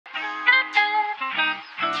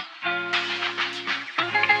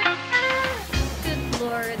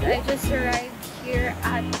just arrived here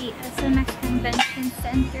at the SMX Convention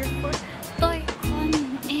Center for Toycon,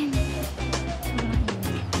 and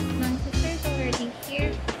my sister's already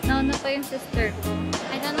here. Nauna pa yung sister ko.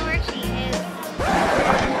 I don't know where she is.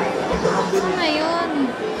 Ano na yun?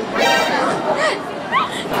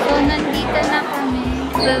 So, nandito na kami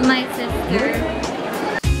with my sister.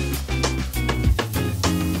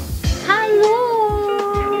 Hello!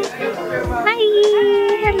 Hi!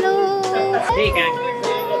 Hello! Hey, Kang.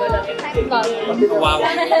 Wow.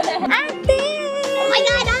 Ate! Oh my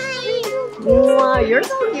God! Hi! Wow, you're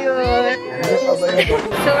so cute.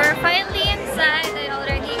 So we're finally inside. I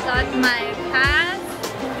already got my pass.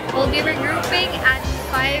 We'll be regrouping at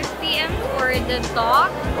 5 PM for the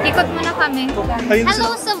talk. Ikot muna kami.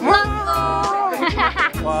 Hello sa vlog ko!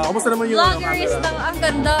 Wow, kamusta naman yung Vloggerist daw. Ang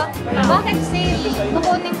ganda. Bakit sale?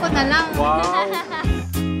 Kukunin ko na lang. Wow!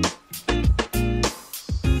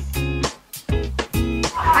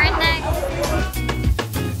 Our next.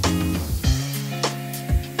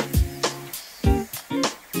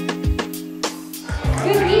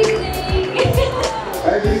 Good evening!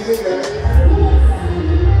 Hi, good evening, guys.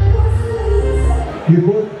 You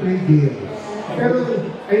both play games. Pero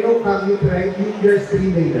I know Kang, you're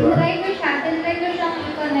streaming, di ba? Try ko siyang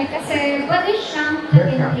i-connect kasi pwede siyang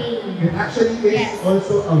plug-and-play. It actually is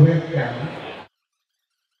also a webcam.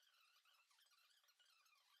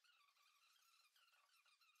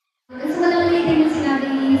 Gusto ko lang ulitin yung sinabi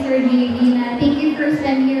ni Sir JD na thank you for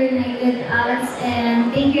spending your night with us,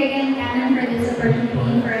 and thank you again, Canon, for this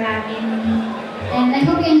opportunity, for having me. And I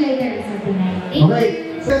hope you enjoy the rest of the night. Thank you!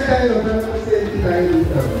 Saan tayo? Selfie tayo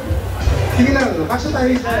dito. Sige lang, kasya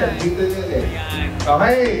tayo dyan. Dito yun eh.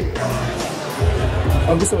 Okay!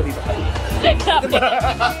 Ang gusto mo dito?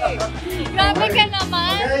 Grabe ka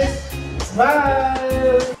naman! Guys,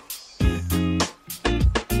 smile!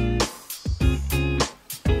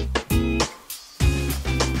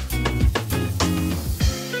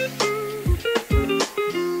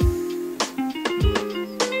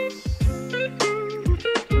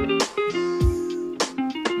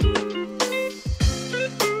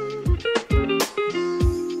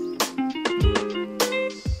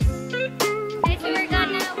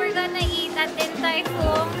 We're gonna eat at Din Tai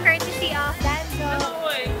Fung, courtesy of Danzo.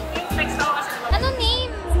 Ano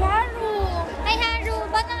name? Haru. Hi, Haru.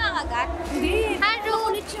 Ba't nakakagat? Hindi.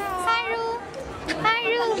 Haru. Haru.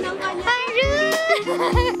 Haru. Haru.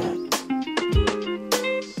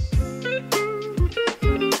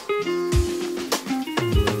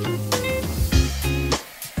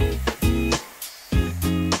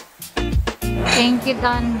 Thank you,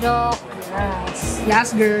 Danjo. Yes. Yes,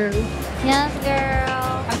 girl. Yes,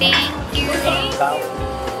 girl. Thank you. Thank you.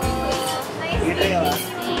 Nice meeting you.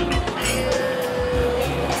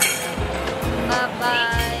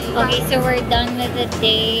 Bye-bye. Okay, so we're done with the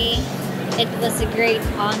day. It was a great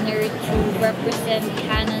honor to represent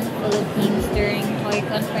Canon Philippines during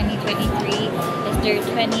Toycon 2023. It's their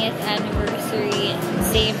 20th anniversary,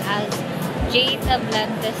 same as Jay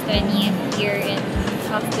Tablante's 20th year in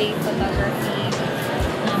cosplay photography.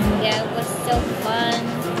 Yeah, it was so fun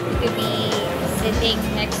to be sitting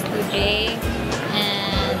next to Jay,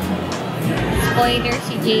 and spoiler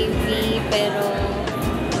si JV, pero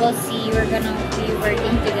we'll see, we're gonna be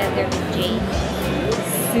working together with Jay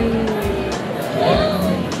soon.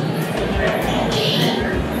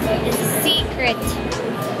 It's a secret,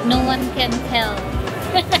 no one can tell.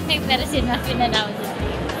 Pero sinabi na namin sa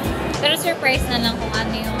Jay. Pero surprise na lang kung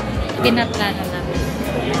ano yung pinaplano namin.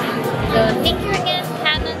 So thank you again,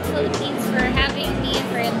 Canon Philippines, for having me and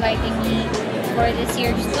for inviting me for this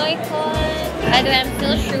year's Toycon. By the way, I'm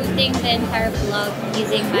still shooting the entire vlog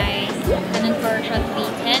using my Canon Powershot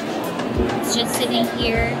v10. It's just sitting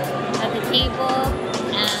here at the table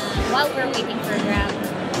while we're waiting for Grab.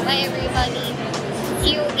 Bye everybody.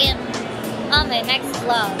 See you again on my next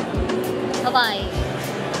vlog. Bye-bye.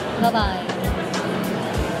 Bye-bye.